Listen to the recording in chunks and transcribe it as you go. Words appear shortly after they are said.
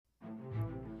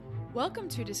Welcome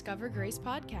to Discover Grace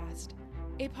Podcast,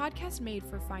 a podcast made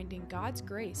for finding God's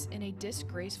grace in a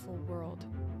disgraceful world.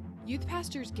 Youth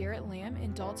pastors Garrett Lamb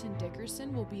and Dalton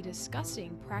Dickerson will be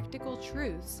discussing practical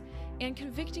truths and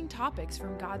convicting topics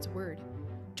from God's Word.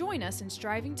 Join us in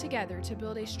striving together to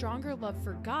build a stronger love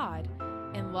for God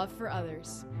and love for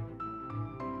others.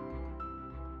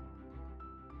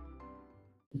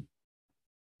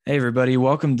 Hey, everybody.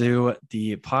 Welcome to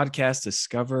the podcast,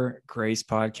 Discover Grace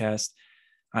Podcast.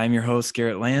 I'm your host,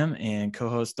 Garrett Lamb, and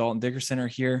co-host Dalton Dickerson are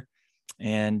here.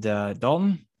 And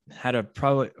Dalton had a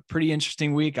pretty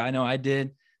interesting week. I know I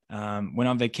did. Went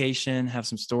on vacation, have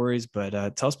some stories, but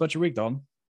tell us about your week, Dalton.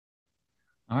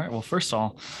 All right. Well, first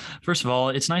of all,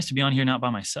 it's nice to be on here not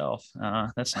by myself.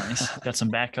 That's nice. Got some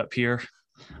backup here.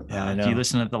 Yeah, I know. If you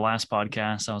listened to the last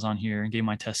podcast, I was on here and gave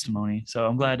my testimony. So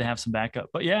I'm glad to have some backup.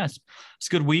 But yeah, it's a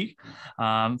good week.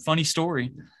 Funny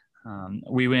story.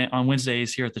 We went on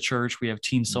Wednesdays here at the church. We have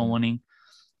teen soul winning,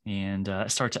 and it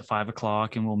starts at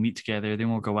 5:00, and we'll meet together. Then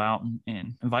we'll go out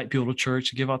and invite people to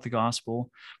church and give out the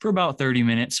gospel for about 30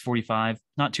 minutes, 45,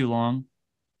 not too long.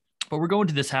 But we're going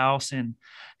to this house, and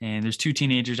there's two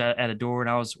teenagers at a door, and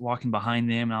I was walking behind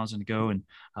them, and I was going to go and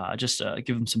just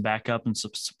give them some backup and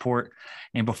some support.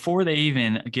 And before they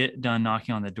even get done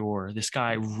knocking on the door, this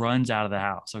guy runs out of the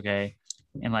house, okay,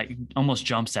 and like almost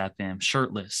jumps at them,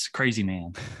 shirtless, crazy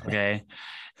man, okay.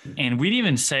 And we didn't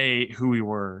even say who we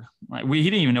were. He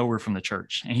didn't even know we're from the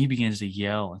church, and he begins to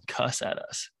yell and cuss at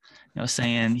us,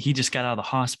 saying he just got out of the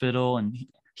hospital, and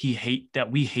we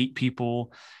hate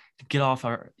people. Get off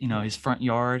our, his front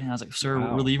yard. And I was like, sir,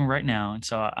 Wow. we're leaving right now. And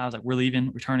so I was like, we're leaving,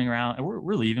 we're turning around, and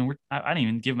we're leaving. I didn't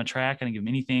even give him a track. I didn't give him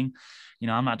anything.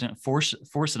 I'm not going to force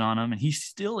it on him. And he's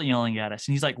still yelling at us,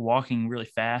 and he's like walking really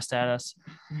fast at us.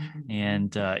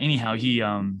 And anyhow, he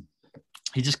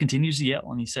just continues to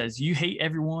yell, and he says, you hate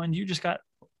everyone. You just got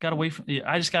away from,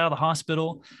 I just got out of the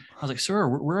hospital. I was like, sir,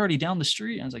 we're already down the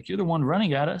street. I was like, you're the one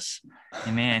running at us.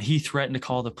 And man, he threatened to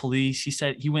call the police. He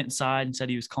said he went inside and said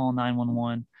he was calling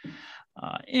 911.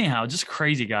 Anyhow, just a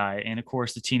crazy guy. And of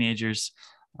course the teenagers,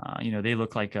 they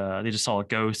look like they just saw a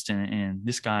ghost, and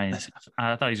this guy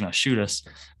I thought he was going to shoot us,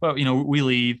 but we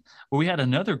leave. But we had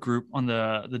another group on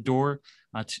the door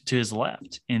to his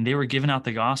left, and they were giving out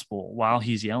the gospel while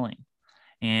he's yelling.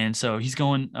 And so he's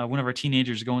going, one of our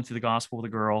teenagers is going through the gospel with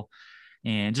a girl,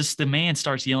 and just the man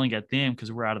starts yelling at them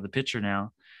because we're out of the picture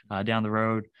now, down the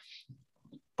road.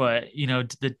 But,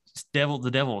 the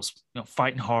devil's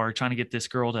fighting hard, trying to get this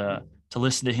girl to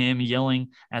listen to him, yelling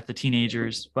at the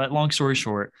teenagers. But long story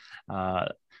short,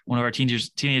 one of our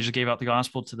teenagers gave out the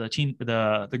gospel to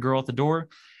the girl at the door.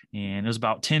 And it was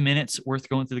about 10 minutes worth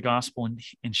going through the gospel,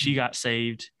 and she got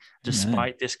saved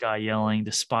despite this guy yelling,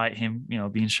 despite him,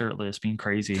 being shirtless, being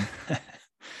crazy. Man,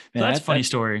 that's a funny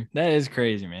story. That is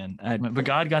crazy, man. But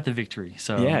God got the victory.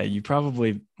 So yeah, you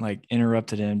probably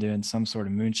interrupted him doing some sort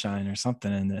of moonshine or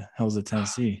something in the hills of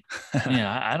Tennessee.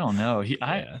 Yeah, I don't know. He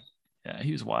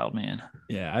was wild, man.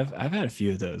 Yeah, I've had a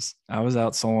few of those. I was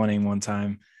out soul winning one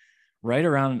time, right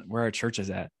around where our church is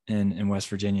at in West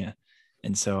Virginia.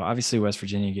 And so obviously West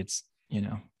Virginia gets,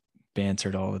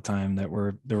 bantered all the time that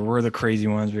we're the crazy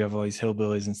ones. We have all these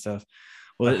hillbillies and stuff.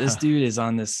 Well, this dude is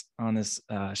on this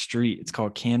street. It's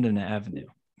called Camden Avenue.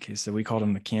 Okay. So we called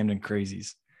them the Camden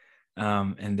Crazies.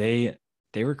 And they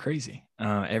were crazy.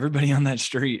 Everybody on that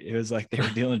street, it was like they were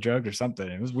dealing drugs or something.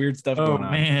 It was weird stuff going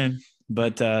on. Man.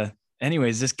 But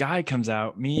anyways, this guy comes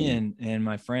out, me and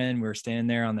my friend, we were standing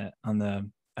there on the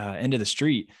end of the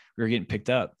street. We were getting picked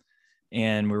up,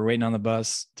 and we were waiting on the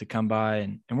bus to come by,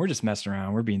 and we're just messing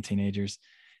around. We're being teenagers,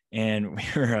 and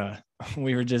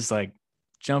we were just like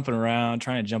jumping around,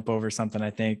 trying to jump over something.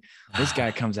 I think this guy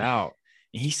comes out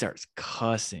and he starts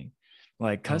cussing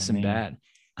bad,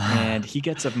 and he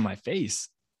gets up in my face.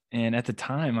 And at the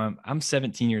time, I'm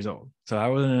 17 years old, so I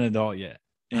wasn't an adult yet.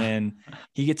 And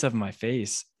he gets up in my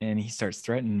face and he starts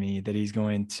threatening me that he's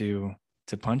going to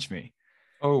punch me.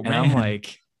 Oh, and man.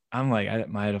 I'm like,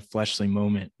 I had a fleshly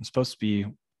moment. I'm supposed to be,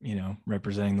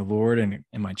 representing the Lord and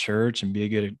my church and be a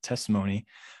good testimony.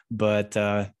 But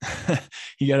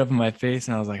he got up in my face,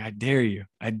 and I was like, I dare you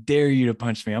to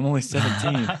punch me. I'm only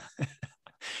 17.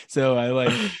 So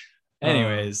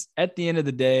anyways, at the end of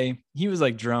the day, he was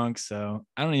drunk. So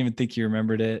I don't even think he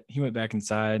remembered it. He went back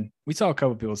inside. We saw a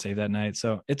couple people save that night,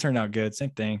 so it turned out good.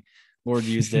 Same thing. Lord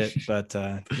used it. But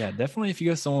yeah, definitely if you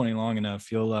go soul winning long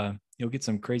enough, you'll get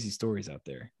some crazy stories out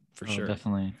there for sure.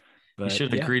 Definitely. But you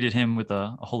should have greeted him with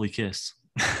a holy kiss.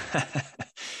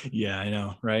 Yeah, I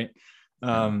know. Right.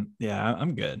 Yeah,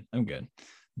 I'm good.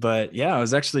 But yeah, I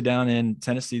was actually down in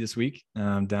Tennessee this week,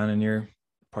 down in your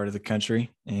part of the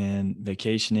country and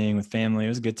vacationing with family. It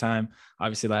was a good time.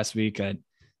 Obviously, last week you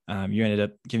ended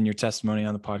up giving your testimony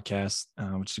on the podcast,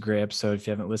 which is a great episode. If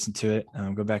you haven't listened to it,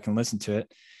 go back and listen to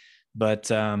it. But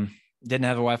didn't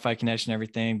have a Wi-Fi connection and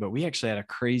everything, but we actually had a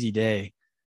crazy day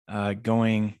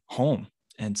going home.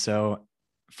 And so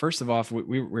first of all,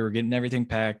 we were getting everything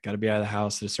packed, got to be out of the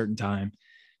house at a certain time.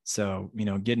 So,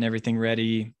 getting everything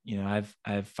ready, I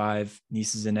have 5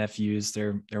 nieces and nephews.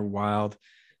 They're wild.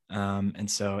 And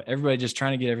so everybody just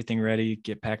trying to get everything ready,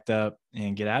 get packed up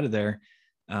and get out of there.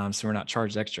 So we're not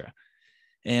charged extra.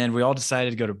 And we all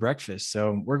decided to go to breakfast.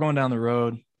 So we're going down the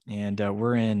road and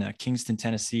we're in Kingston,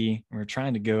 Tennessee. We're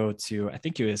trying to go to, I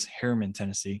think it was Harriman,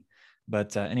 Tennessee.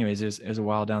 But anyways, it was a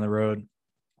while down the road.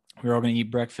 We were all going to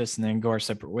eat breakfast and then go our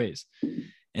separate ways.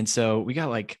 And so we got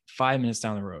like 5 minutes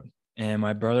down the road, and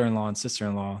my brother-in-law and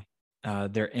sister-in-law,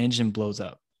 their engine blows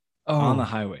up on the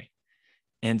highway.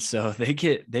 And so they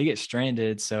get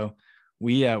stranded. So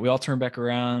we all turn back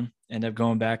around, end up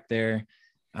going back there.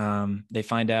 They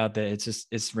find out that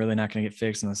it's really not going to get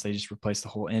fixed unless they just replace the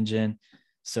whole engine.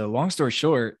 So long story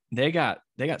short, they got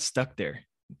stuck there.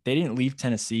 They didn't leave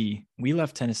Tennessee. We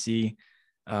left Tennessee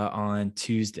on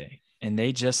Tuesday, and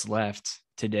they just left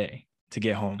today to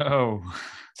get home. Oh,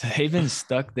 so they've been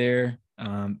stuck there.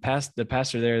 The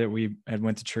pastor there that we had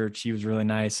went to church, he was really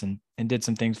nice and did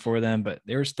some things for them, but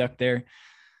they were stuck there.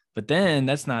 But then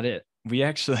that's not it. We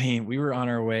were on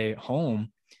our way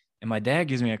home, and my dad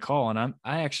gives me a call, and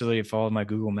I actually followed my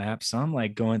Google Maps. So I'm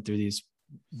like going through these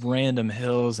random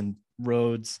hills and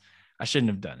roads. I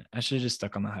shouldn't have done it. I should have just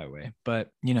stuck on the highway, but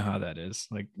you know how that is,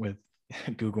 like with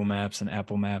Google Maps and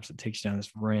Apple Maps, it takes you down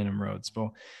this random roads.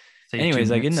 Well,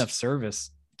 anyways, I get enough service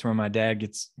to where my dad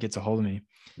gets a hold of me,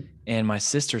 and my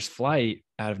sister's flight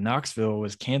out of Knoxville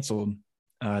was canceled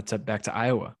back to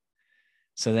Iowa.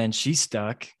 So then she's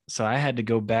stuck. So I had to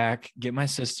go back, get my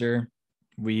sister.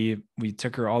 We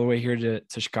took her all the way here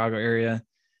to Chicago area.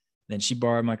 Then she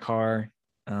borrowed my car,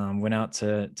 went out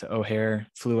to O'Hare,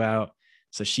 flew out.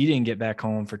 So she didn't get back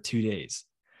home for 2 days.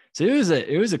 So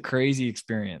it was a crazy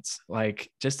experience, like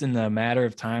just in the matter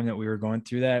of time that we were going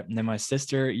through that. And then my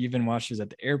sister, even while she was at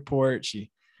the airport,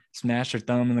 she smashed her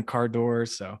thumb in the car door.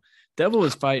 So devil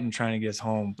was fighting, trying to get us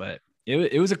home, but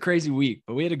it was a crazy week,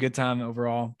 but we had a good time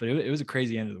overall, but it was a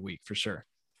crazy end of the week for sure.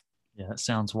 Yeah, that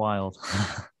sounds wild.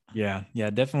 Yeah,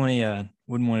 definitely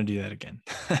wouldn't want to do that again.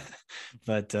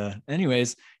 But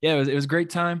anyways, yeah, it was a great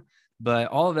time. But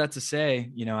all of that to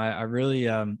say, I really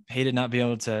hated not being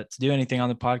able to do anything on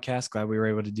the podcast. Glad we were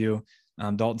able to do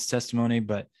Dalton's testimony,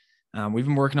 but we've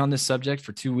been working on this subject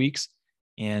for 2 weeks.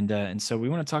 And so we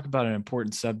want to talk about an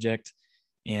important subject,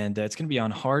 and it's going to be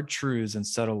on hard truths and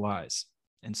subtle lies.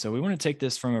 And so we want to take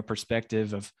this from a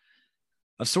perspective of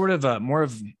sort of more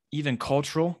of even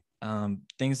cultural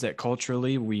things that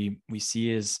culturally we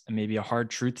see as maybe a hard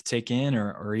truth to take in,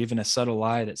 or even a subtle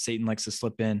lie that Satan likes to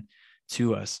slip in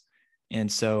to us. And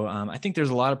so I think there's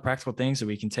a lot of practical things that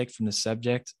we can take from this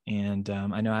subject. And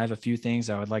I know I have a few things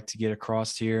I would like to get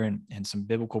across here and some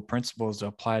biblical principles to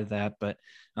apply to that. But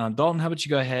Dalton, how about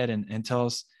you go ahead and tell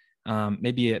us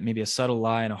maybe a subtle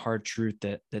lie and a hard truth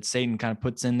that Satan kind of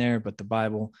puts in there, but the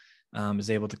Bible is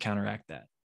able to counteract that.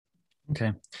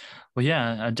 Okay. Well,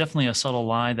 yeah, definitely a subtle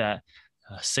lie that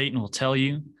Satan will tell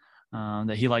you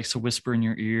that he likes to whisper in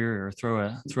your ear or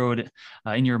throw it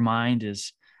in your mind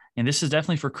is, and this is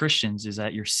definitely for Christians, is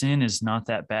that your sin is not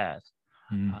that bad.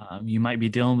 You might be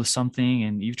dealing with something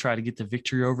and you've tried to get the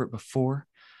victory over it before,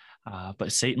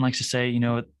 but Satan likes to say,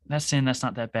 that sin, that's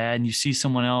not that bad. And you see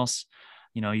someone else,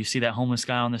 you see that homeless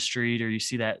guy on the street, or you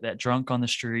see that drunk on the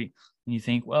street, and you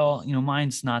think, well,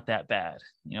 mine's not that bad.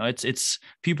 It's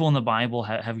people in the Bible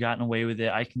have gotten away with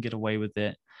it. I can get away with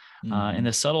it. And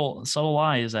the subtle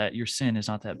lie is that your sin is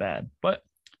not that bad. But,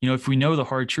 if we know the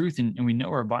hard truth and we know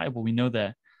our Bible, we know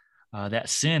that that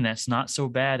sin that's not so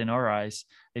bad in our eyes,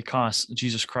 it cost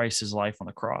Jesus Christ his life on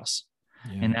the cross.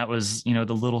 Yeah. And that was, the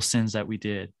little sins that we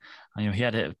did. He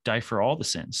had to die for all the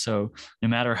sins. So no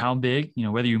matter how big,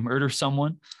 whether you murder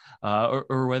someone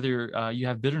or whether you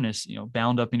have bitterness,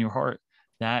 bound up in your heart,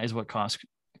 that is what cost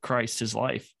Christ his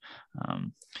life.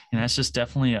 And that's just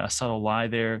definitely a subtle lie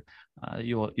there.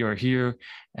 You're here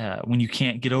when you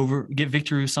can't get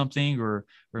victory with something, or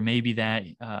maybe that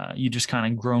you just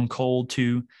kind of grown cold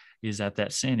to, is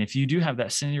that sin. If you do have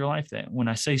that sin in your life, that when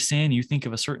I say sin, you think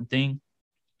of a certain thing,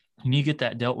 you need to get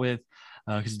that dealt with,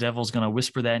 because the devil's going to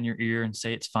whisper that in your ear and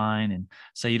say it's fine, and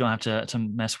say you don't have to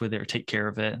mess with it or take care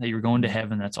of it, that you're going to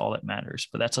heaven. That's all that matters.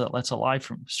 But that's a lie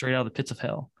from straight out of the pits of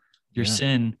hell. Your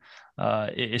sin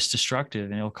is destructive,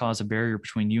 and it'll cause a barrier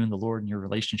between you and the Lord and your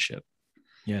relationship.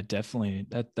 Yeah, definitely.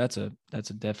 That's a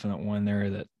definite one there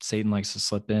that Satan likes to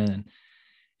slip in.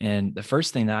 And the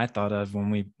first thing that I thought of when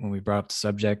we brought up the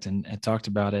subject and talked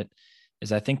about it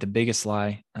is, I think the biggest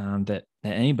lie that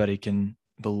anybody can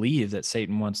believe that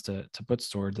Satan wants to put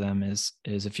toward them is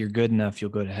if you're good enough,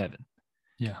 you'll go to heaven.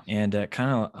 Yeah. And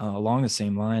kind of along the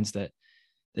same lines that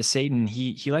Satan,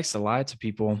 he likes to lie to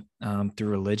people through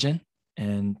religion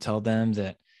and tell them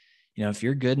that, if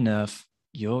you're good enough,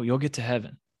 you'll get to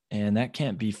heaven. And that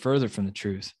can't be further from the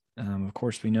truth. Of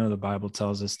course, we know the Bible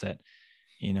tells us that,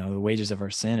 the wages of our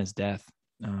sin is death,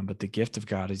 but the gift of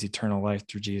God is eternal life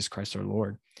through Jesus Christ our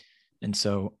Lord. And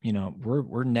so,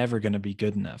 we're never going to be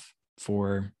good enough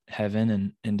for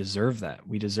heaven and deserve that.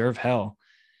 We deserve hell,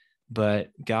 but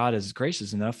God is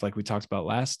gracious enough, like we talked about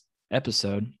last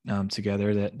episode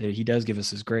together, that he does give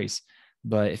us his grace.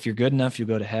 But if you're good enough, you'll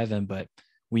go to heaven. But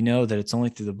we know that it's only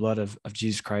through the blood of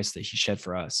Jesus Christ that he shed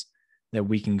for us that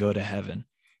we can go to heaven.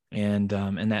 And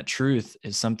that truth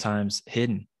is sometimes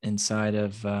hidden inside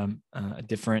of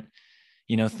different,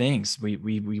 things.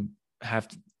 We have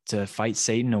to fight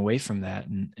Satan away from that.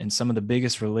 And some of the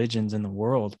biggest religions in the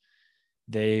world,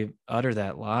 they utter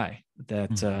that lie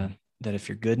that that if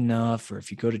you're good enough, or if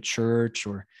you go to church,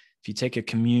 or if you take a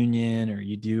communion, or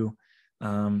you do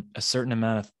a certain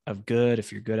amount of good,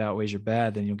 if your good outweighs your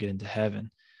bad, then you'll get into heaven.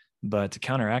 But to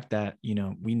counteract that,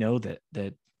 we know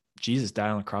that Jesus died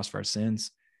on the cross for our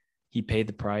sins. He paid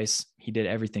the price. He did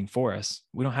everything for us.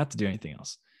 We don't have to do anything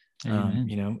else.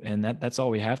 And that's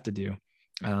all we have to do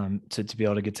to be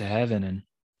able to get to heaven.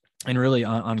 And really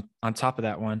on top of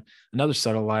that one, another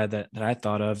subtle lie that I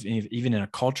thought of, even in a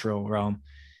cultural realm,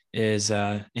 is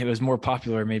it was more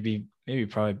popular maybe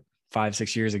probably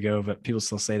 5-6 years ago, but people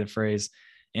still say the phrase,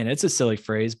 and it's a silly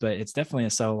phrase, but it's definitely a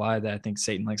subtle lie that I think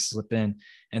Satan likes to slip in,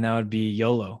 and that would be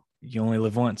YOLO. You only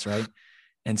live once, right?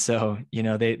 And so,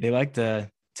 they like to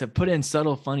put in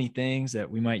subtle, funny things that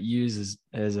we might use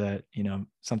as a,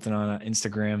 something on an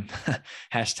Instagram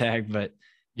hashtag. But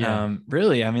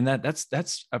really, I mean, that's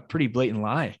a pretty blatant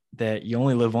lie, that you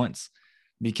only live once,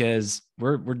 because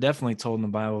we're definitely told in the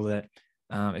Bible that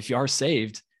if you are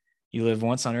saved, you live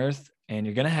once on earth, and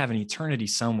you're going to have an eternity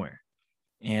somewhere.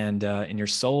 And your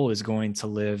soul is going to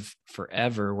live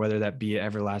forever, whether that be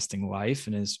everlasting life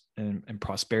and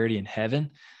prosperity in heaven,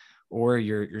 or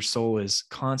your soul is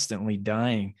constantly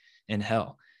dying in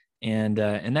hell. And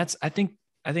that's, I think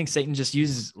Satan just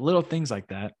uses little things like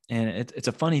that. And it's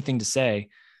a funny thing to say,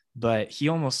 but he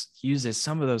almost uses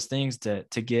some of those things to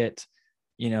get,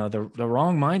 the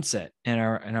wrong mindset in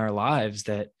our lives,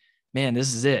 that, man,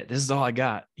 this is it. This is all I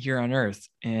got here on earth.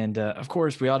 And of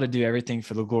course, we ought to do everything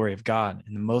for the glory of God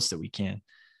and the most that we can.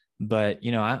 But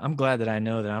I'm glad that I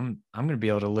know that I'm going to be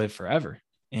able to live forever,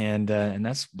 and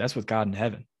that's with God in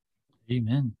heaven.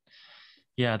 Amen.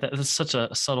 Yeah, that's such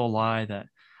a subtle lie that,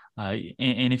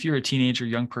 and if you're a teenager,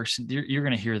 young person, you're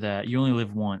going to hear that you only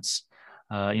live once.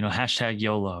 Hashtag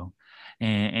YOLO,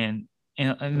 and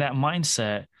that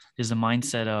mindset is the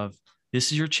mindset of,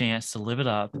 this is your chance to live it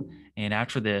up. And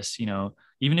after this,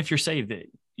 even if you're saved,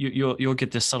 you'll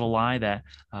get this subtle lie that,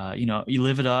 you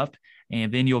live it up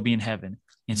and then you'll be in heaven.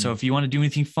 And so if you want to do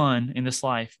anything fun in this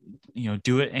life,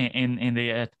 do it. And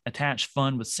they attach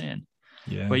fun with sin.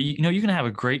 Yeah. But, you're going to have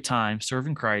a great time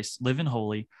serving Christ, living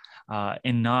holy,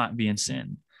 and not be in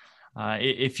sin.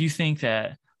 If you think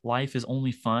that life is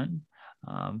only fun,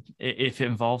 if it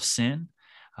involves sin,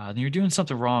 then you're doing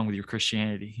something wrong with your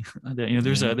Christianity.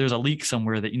 There's a leak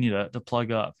somewhere that you need to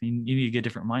plug up. You need to get a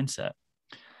different mindset,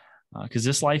 because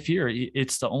this life here,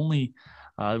 it's the only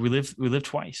we live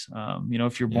twice.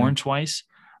 If you're born twice,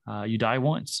 you die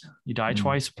once. You die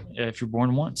twice if you're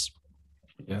born once.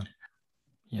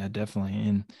 Yeah,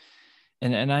 definitely.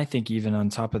 And I think even on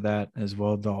top of that as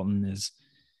well, Dalton, is,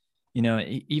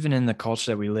 even in the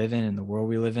culture that we live in and the world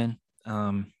we live in,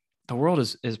 the world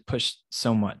is pushed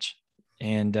so much.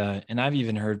 And I've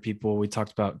even heard people, we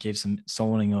talked about, gave some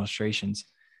soul winning illustrations.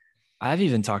 I've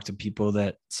even talked to people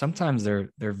that sometimes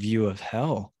their view of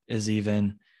hell is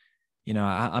even,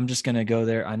 I'm just going to go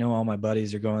there. I know all my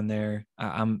buddies are going there.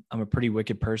 I'm a pretty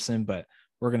wicked person, but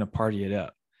we're going to party it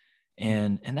up.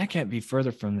 And that can't be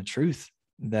further from the truth,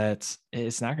 that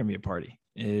it's not going to be a party.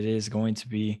 It is going to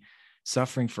be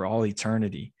suffering for all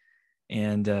eternity.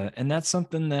 And that's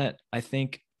something that I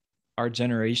think our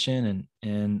generation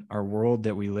and our world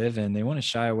that we live in, they want to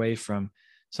shy away from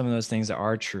some of those things that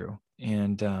are true.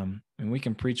 And we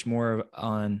can preach more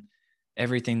on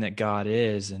everything that God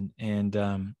is. And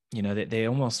they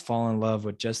almost fall in love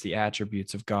with just the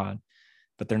attributes of God,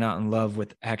 but they're not in love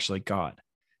with actually God.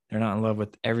 They're not in love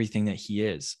with everything that he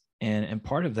is. And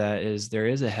part of that is there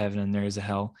is a heaven and there is a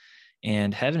hell.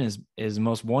 And heaven is the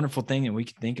most wonderful thing that we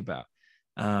can think about.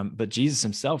 But Jesus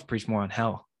himself preached more on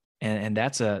hell. And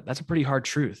that's a pretty hard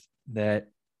truth that,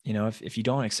 if you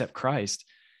don't accept Christ,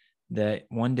 that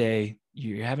one day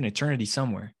you have an eternity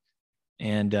somewhere.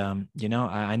 And,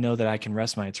 I know that I can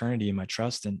rest my eternity and my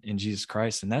trust in Jesus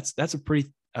Christ. And that's a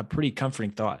pretty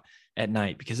comforting thought at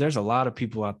night, because there's a lot of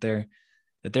people out there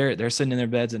that they're sitting in their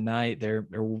beds at night. They're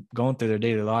going through their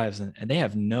daily lives and they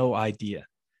have no idea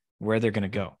where they're going to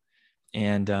go.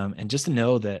 And just to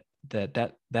know that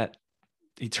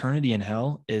eternity in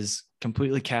hell is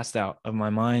completely cast out of my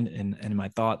mind and my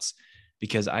thoughts,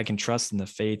 because I can trust in the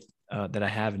faith that I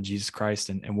have in Jesus Christ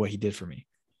and what he did for me.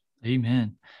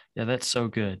 Amen. Yeah, that's so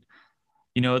good.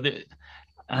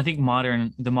 I think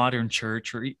the modern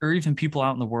church or even people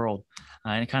out in the world,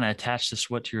 and kind of attach this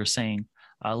to what you're saying,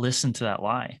 listen to that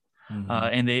lie. Mm-hmm.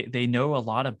 And they know a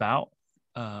lot about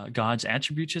God's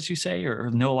attributes, as you say, or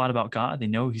know a lot about God. They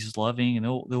know he's loving, and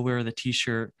they'll wear the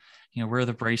t-shirt, wear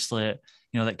the bracelet,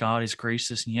 that God is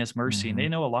gracious and he has mercy. Mm-hmm. And they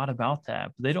know a lot about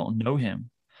that, but they don't know him.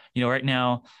 Right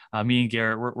now, me and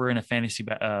Garrett, we're in a fantasy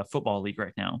football league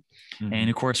right now. Mm-hmm. And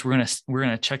of course we're going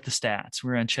to check the stats.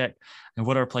 We're going to check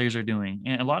what our players are doing.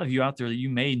 And a lot of you out there, you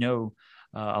may know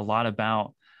a lot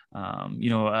about,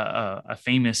 a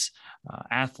famous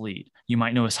athlete. You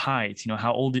might know his height,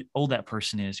 how old that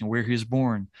person is, and where he was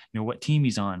born, what team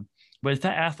he's on. But if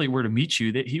that athlete were to meet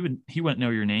you, that he wouldn't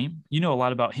know your name. You know a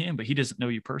lot about him, but he doesn't know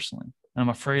you personally. And I'm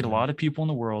afraid a lot of people in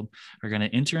the world are going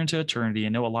to enter into eternity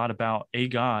and know a lot about a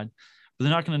God, but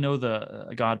they're not going to know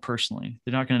the God personally.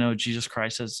 They're not going to know Jesus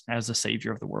Christ as the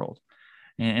Savior of the world.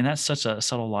 And that's such a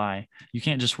subtle lie. You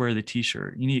can't just wear the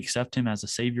t-shirt. You need to accept him as the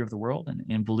Savior of the world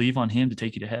and believe on him to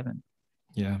take you to heaven.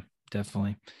 Yeah,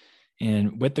 definitely.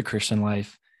 And with the Christian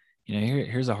life,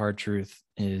 here's a hard truth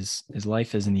is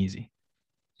life isn't easy.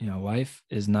 Life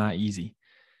is not easy.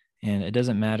 And it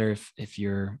doesn't matter if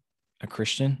you're a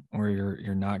Christian or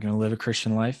you're not going to live a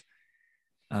Christian life.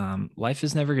 Life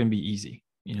is never going to be easy.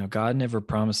 God never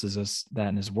promises us that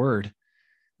in his word,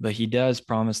 but he does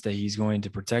promise that he's going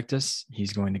to protect us.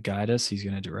 He's going to guide us. He's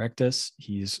going to direct us.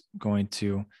 He's going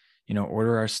to,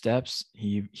 order our steps.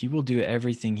 He will do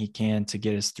everything he can to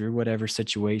get us through whatever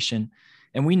situation.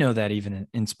 And we know that even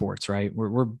in sports, right?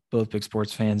 We're both big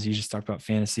sports fans. You just talked about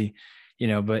fantasy,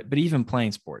 but even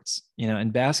playing sports, in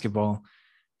basketball,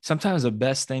 sometimes the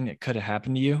best thing that could have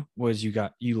happened to you was you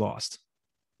lost.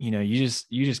 You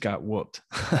just got whooped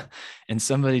and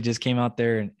somebody just came out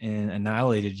there and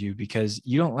annihilated you because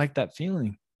you don't like that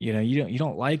feeling. You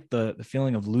don't like the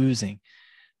feeling of losing,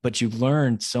 but you've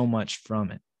learned so much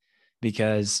from it,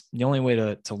 because the only way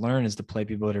to learn is to play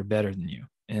people that are better than you.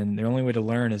 And the only way to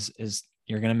learn is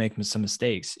you're going to make some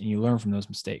mistakes and you learn from those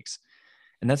mistakes.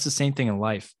 And that's the same thing in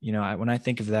life. When I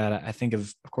think of that, I think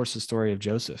of course, the story of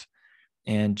Joseph.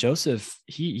 And Joseph,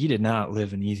 he did not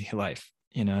live an easy life.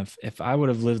 If I would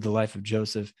have lived the life of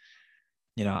Joseph,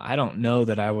 I don't know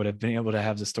that I would have been able to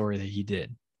have the story that he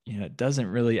did. It doesn't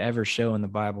really ever show in the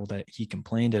Bible that he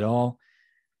complained at all,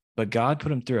 but God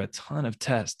put him through a ton of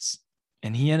tests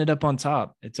and he ended up on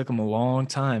top. It took him a long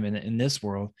time in this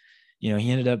world. He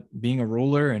ended up being a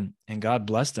ruler and God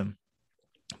blessed him,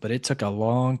 but it took a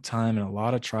long time and a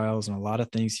lot of trials and a lot of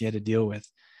things he had to deal with.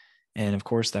 And of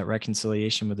course that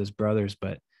reconciliation with his brothers,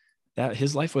 but that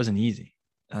his life wasn't easy.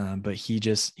 But he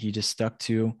just stuck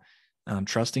to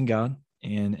trusting God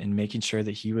and making sure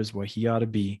that he was what he ought to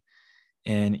be.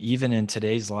 And even in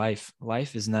today's life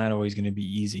is not always going to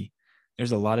be easy.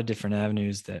 There's a lot of different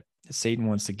avenues that Satan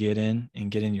wants to get in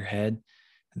and get in your head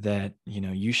that,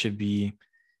 you should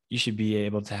be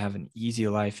able to have an easy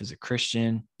life as a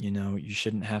Christian. You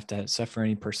shouldn't have to suffer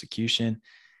any persecution.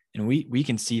 And we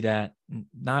can see that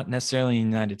not necessarily in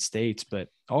the United States, but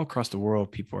all across the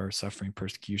world, people are suffering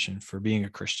persecution for being a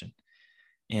Christian.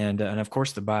 And of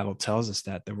course, the Bible tells us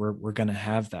that we're going to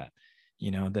have that,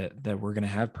 that we're going to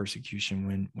have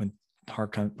persecution when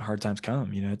hard times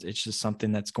come. It's just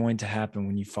something that's going to happen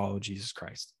when you follow Jesus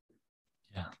Christ.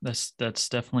 Yeah, that's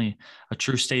definitely a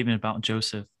true statement about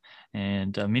Joseph.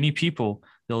 And many people,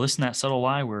 they'll listen to that subtle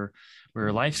lie where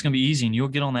life's going to be easy and you'll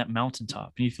get on that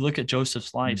mountaintop. And if you look at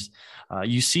Joseph's life,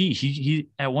 you see he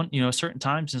at one, certain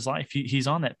times in his life, he's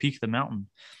on that peak of the mountain,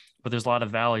 but there's a lot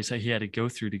of valleys that he had to go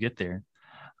through to get there.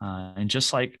 And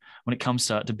just like when it comes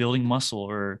to building muscle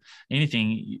or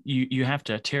anything, you have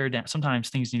to tear down. Sometimes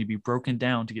things need to be broken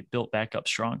down to get built back up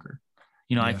stronger.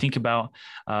 Yeah. I think about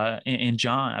in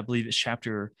John, I believe it's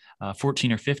chapter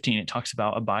 14 or 15, it talks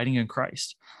about abiding in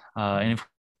Christ. And if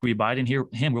we abide in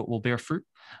him, we'll bear fruit,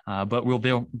 but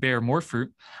we'll bear more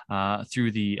fruit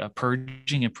through the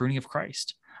purging and pruning of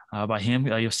Christ. by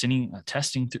him, sending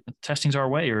testings our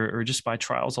way, or just by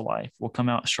trials of life, we'll come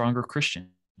out a stronger Christian.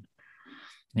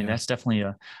 And that's definitely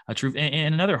a truth.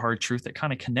 And another hard truth that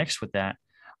kind of connects with that,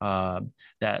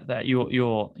 that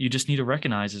you just need to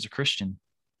recognize as a Christian,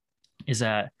 is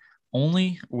that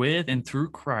only with and through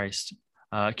Christ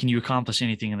can you accomplish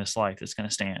anything in this life that's going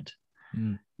to stand.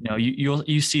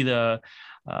 You see the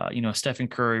Stephen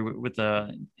Curry with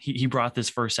he brought this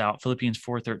verse out, Philippians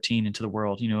 4:13, into the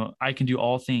world. I can do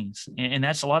all things, and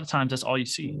that's a lot of times that's all you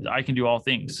see. I can do all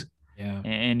things. Yeah.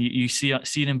 And you see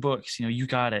it in books. You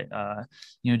got it.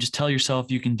 Just tell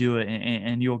yourself you can do it,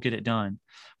 and you'll get it done.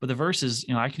 But the verse is,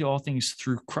 I can do all things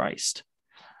through Christ.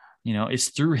 It's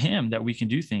through him that we can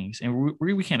do things, and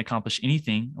we can't accomplish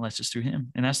anything unless it's through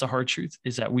him. And that's the hard truth,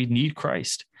 is that we need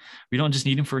Christ. We don't just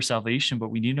need him for salvation, but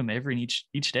we need him every and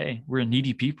each day. We're a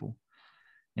needy people.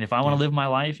 And if I want to live my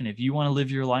life, and if you want to live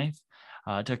your life,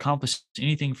 to accomplish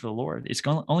anything for the Lord, it's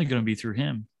only going to be through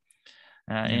him.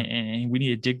 And we need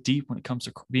to dig deep when it comes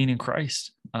to being in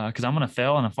Christ, because I'm going to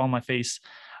fail and I fall on my face,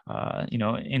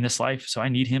 in this life. So I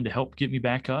need him to help get me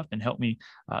back up and help me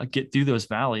get through those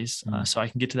valleys, so I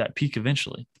can get to that peak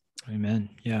eventually. Amen.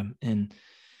 Yeah. And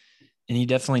he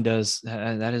definitely does.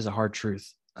 That is a hard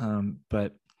truth.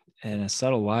 But a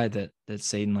subtle lie that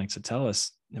Satan likes to tell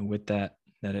us, and with that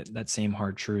same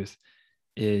hard truth,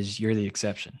 is you're the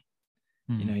exception.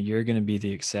 You're going to be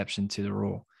the exception to the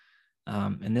rule.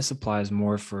 And this applies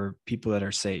more for people that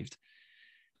are saved.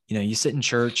 You sit in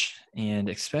church, and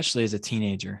especially as a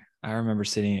teenager, I remember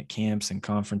sitting at camps and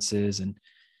conferences, and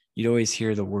you'd always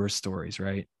hear the worst stories,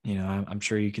 right? I'm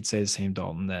sure you could say the same,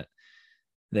 Dalton, that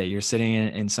you're sitting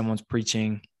and someone's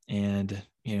preaching, and,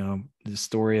 the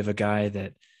story of a guy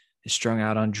that is strung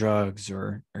out on drugs,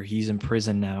 or he's in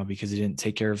prison now because he didn't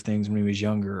take care of things when he was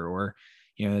younger, or,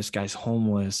 this guy's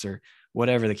homeless, or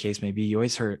whatever the case may be. You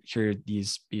always hear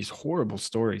these horrible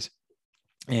stories.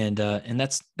 And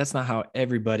that's not how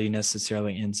everybody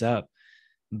necessarily ends up,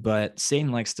 but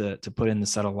Satan likes to put in the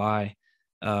subtle lie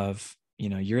of,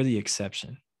 you're the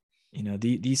exception.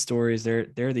 These stories,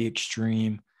 they're the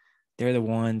extreme. They're the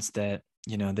ones that,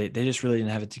 they just really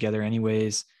didn't have it together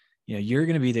anyways. You're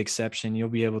going to be the exception. You'll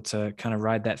be able to kind of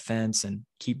ride that fence and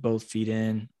keep both feet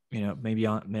in, maybe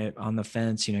on the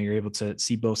fence, you're able to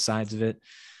see both sides of it.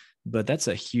 But that's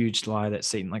a huge lie that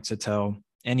Satan likes to tell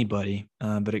anybody,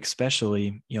 but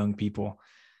especially young people,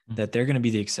 that they're going to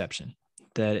be the exception,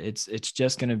 that it's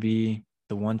just going to be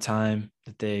the one time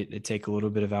that they take a little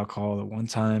bit of alcohol, the one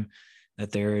time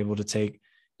that they're able to take,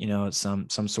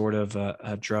 some sort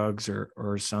of drugs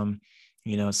or some,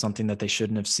 something that they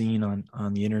shouldn't have seen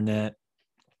on the internet.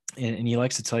 And he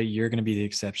likes to tell you, you're going to be the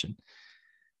exception.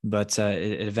 But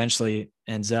it eventually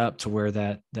ends up to where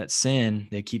that sin,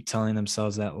 they keep telling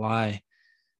themselves that lie,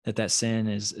 that sin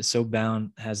is so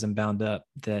has them bound up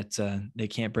that they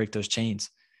can't break those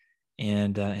chains.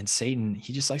 And Satan,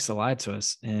 he just likes to lie to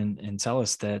us and tell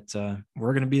us that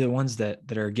we're going to be the ones that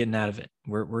are getting out of it.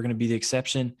 We're going to be the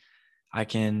exception. I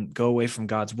can go away from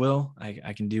God's will.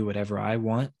 I can do whatever I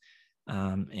want.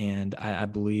 And I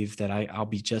believe that I'll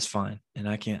be just fine. And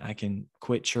I can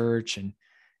quit church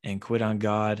and quit on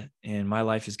God, and my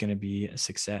life is going to be a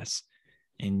success.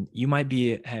 And you might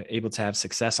be able to have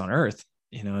success on earth,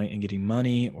 in getting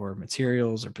money or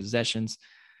materials or possessions.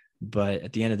 But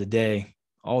at the end of the day,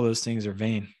 all those things are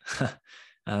vain.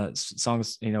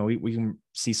 Songs, we can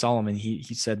see Solomon.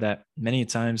 He said that many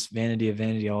times, vanity of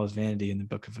vanity, all is vanity, in the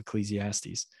book of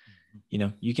Ecclesiastes.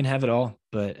 You can have it all,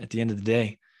 but at the end of the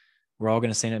day, we're all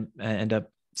going to end up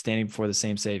standing before the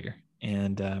same Savior.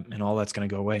 And all that's going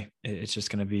to go away. It's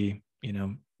just going to be,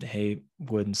 the hay,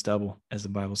 wood, and stubble, as the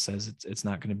Bible says. It's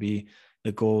not going to be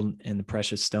the gold and the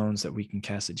precious stones that we can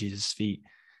cast at Jesus' feet.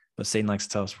 But Satan likes to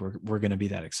tell us we're going to be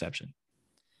that exception.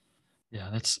 Yeah,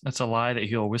 that's a lie that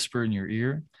he'll whisper in your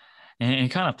ear, and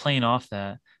kind of playing off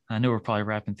that. I know we're probably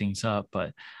wrapping things up,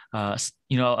 but a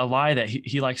lie that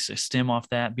he likes to stem off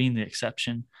that, being the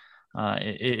exception,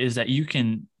 is that you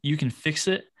can fix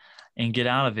it and get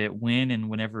out of it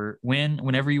whenever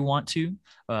you want to,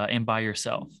 and by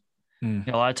yourself.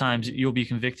 A lot of times you'll be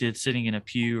convicted sitting in a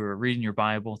pew or reading your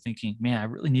Bible thinking, man, I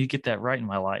really need to get that right in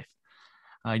my life.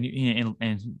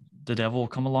 And the devil will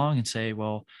come along and say,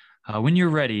 well, when you're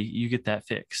ready, you get that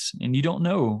fix. And you don't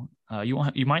know,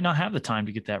 you might not have the time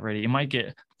to get that ready. It might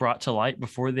get brought to light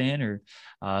before then,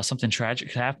 or something tragic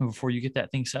could happen before you get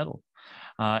that thing settled.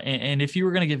 And if you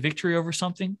were going to get victory over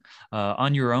something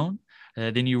on your own,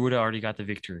 then you would have already got the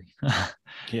victory.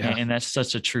 Yeah. And that's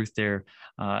such a truth there.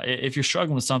 If you're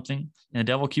struggling with something and the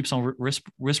devil keeps on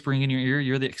whispering in your ear,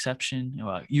 you're the exception.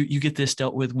 You get this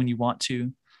dealt with when you want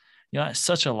to. It's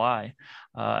such a lie.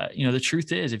 The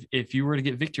truth is, if you were to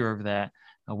get victory over that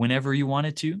whenever you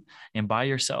wanted to and by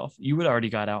yourself, you would already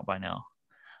got out by now.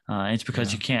 And it's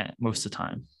because you can't most of the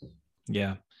time.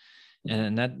 Yeah.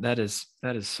 And that is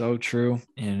so true.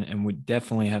 And we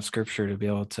definitely have scripture to be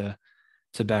able to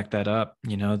back that up,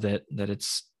 that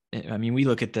it's, I mean, we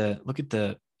look at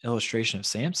the illustration of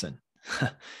Samson.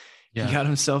 He got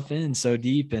himself in so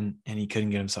deep and he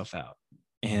couldn't get himself out.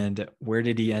 And where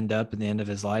did he end up at the end of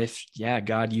his life? Yeah,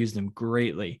 God used him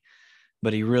greatly,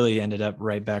 but he really ended up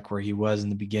right back where he was in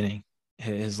the beginning.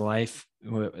 His life,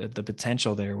 the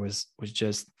potential there was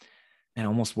just and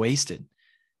almost wasted.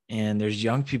 And there's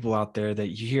young people out there that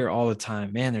you hear all the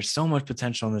time, man, there's so much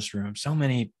potential in this room, so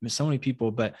many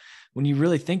people. But when you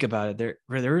really think about it, there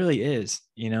really is,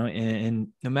 and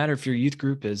no matter if your youth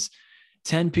group is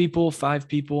 10 people, 5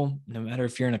 people, no matter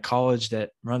if you're in a college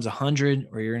that runs 100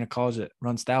 or you're in a college that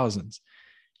runs thousands,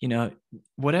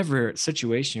 whatever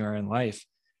situation you are in life,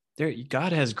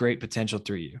 God has great potential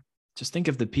through you. Just think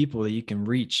of the people that you can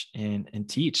reach and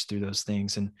teach through those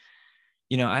things. And,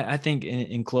 I think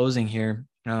in closing here,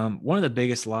 one of the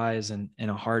biggest lies and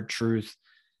a hard truth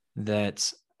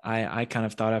that I kind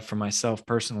of thought of for myself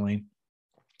personally,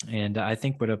 and I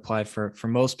think would apply for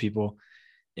most people,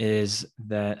 is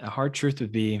that a hard truth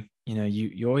would be,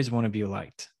 you always want to be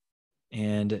liked,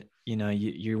 and you're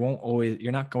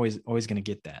not always going to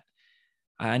get that.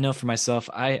 I know for myself,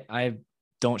 I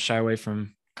don't shy away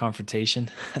from confrontation.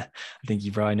 I think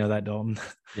you probably know that, Dalton.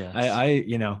 Yeah.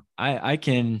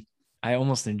 I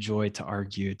almost enjoy to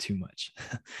argue too much,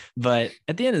 but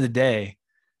at the end of the day,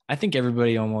 I think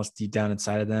everybody almost deep down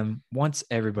inside of them wants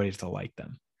everybody to like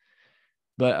them.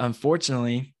 But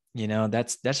unfortunately,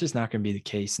 that's just not going to be the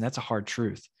case. And that's a hard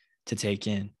truth to take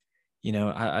in.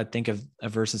 I think of a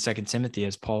verse in 2 Timothy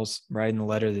as Paul's writing the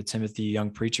letter to Timothy, a young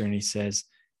preacher. And he says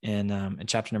in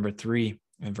chapter number 3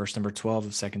 and verse number 12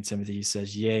 of 2 Timothy, he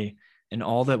says, "Yea, and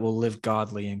all that will live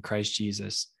godly in Christ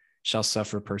Jesus shall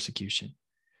suffer persecution."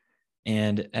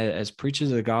 And as preachers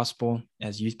of the gospel,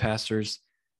 as youth pastors,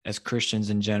 as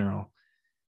Christians in general,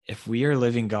 if we are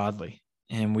living godly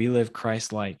and we live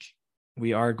Christ-like,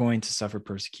 we are going to suffer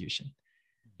persecution,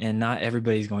 and not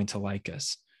everybody's going to like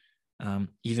us.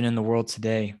 Even in the world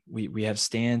today, we have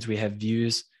stands, we have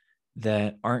views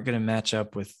that aren't going to match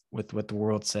up with what the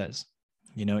world says.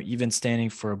 Even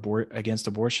standing for against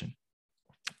abortion,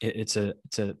 it's a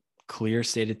clear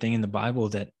stated thing in the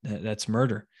Bible that's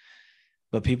murder.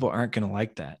 But people aren't going to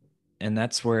like that. And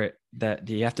that's where that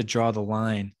you have to draw the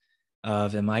line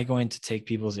of, am I going to take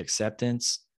people's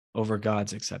acceptance over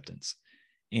God's acceptance?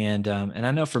 And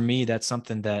I know for me, that's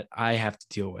something that I have to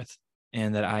deal with,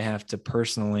 and that I have to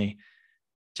personally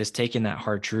just take in that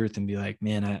hard truth and be like,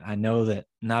 man, I know that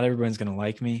not everyone's going to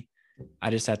like me. I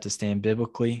just have to stand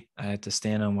biblically. I have to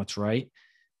stand on what's right,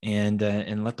 and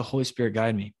let the Holy Spirit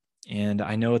guide me. And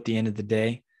I know at the end of the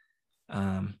day,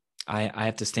 I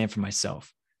have to stand for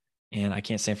myself, and I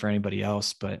can't stand for anybody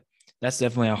else. But that's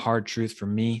definitely a hard truth for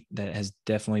me. That has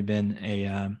definitely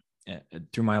been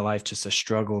through my life, just a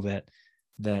struggle that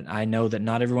I know that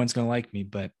not everyone's going to like me,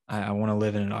 but I want to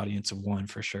live in an audience of one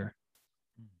for sure.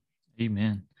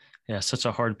 Amen. Yeah. Such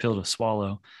a hard pill to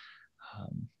swallow.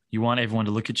 You want everyone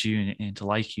to look at you and to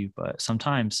like you, but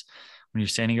sometimes when you're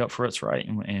standing up for what's right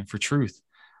and for truth,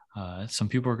 some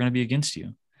people are going to be against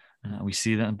you. We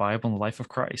see that in the Bible, in the life of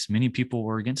Christ. Many people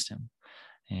were against him,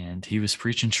 and he was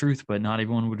preaching truth, but not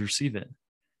everyone would receive it.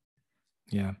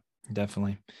 Yeah,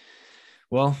 definitely.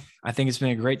 Well, I think it's been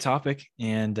a great topic,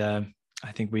 and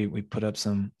I think we put up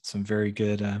some very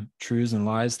good truths and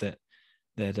lies that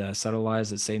subtle lies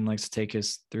that Satan likes to take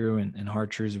us through, and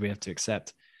hard truths that we have to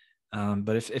accept.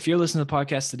 But if you're listening to the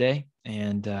podcast today,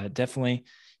 and definitely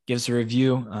give us a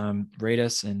review, rate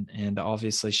us, and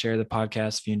obviously share the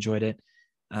podcast if you enjoyed it.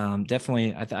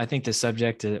 Definitely, I think the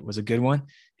subject was a good one,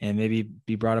 and maybe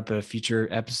be brought up at a future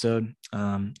episode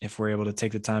if we're able to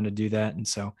take the time to do that. And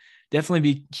so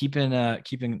definitely be keeping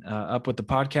up with the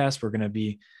podcast. We're going to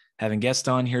be having guests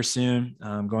on here soon,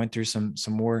 going through some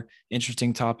more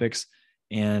interesting topics,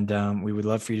 and we would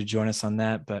love for you to join us on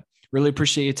that. But really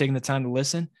appreciate you taking the time to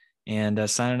listen. And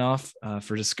signing off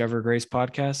for Discover Grace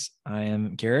Podcast, I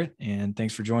am Garrett, and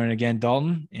thanks for joining again,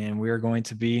 Dalton. And we are going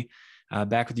to be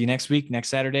back with you next week, next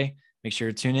Saturday. Make sure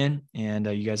to tune in, and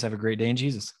you guys have a great day in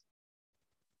Jesus.